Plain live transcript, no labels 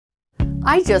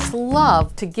I just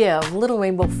love to give Little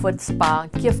Rainbow Foot Spa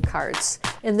gift cards.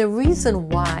 And the reason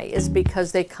why is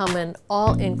because they come in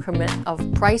all increment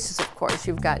of prices, of course.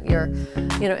 You've got your,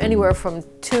 anywhere from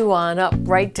 $2 on up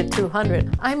right to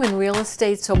 $200. I'm in real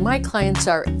estate, so my clients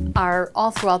are all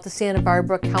throughout the Santa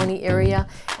Barbara County area.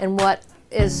 And what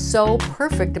is so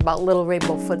perfect about Little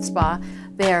Rainbow Foot Spa,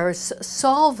 there's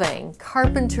Solvang,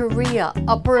 Carpinteria,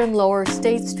 Upper and Lower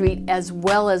State Street, as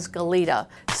well as Goleta.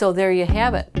 So there you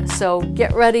have it. So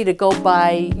get ready to go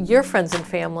buy your friends and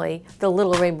family the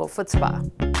Little Rainbow Foot Spa.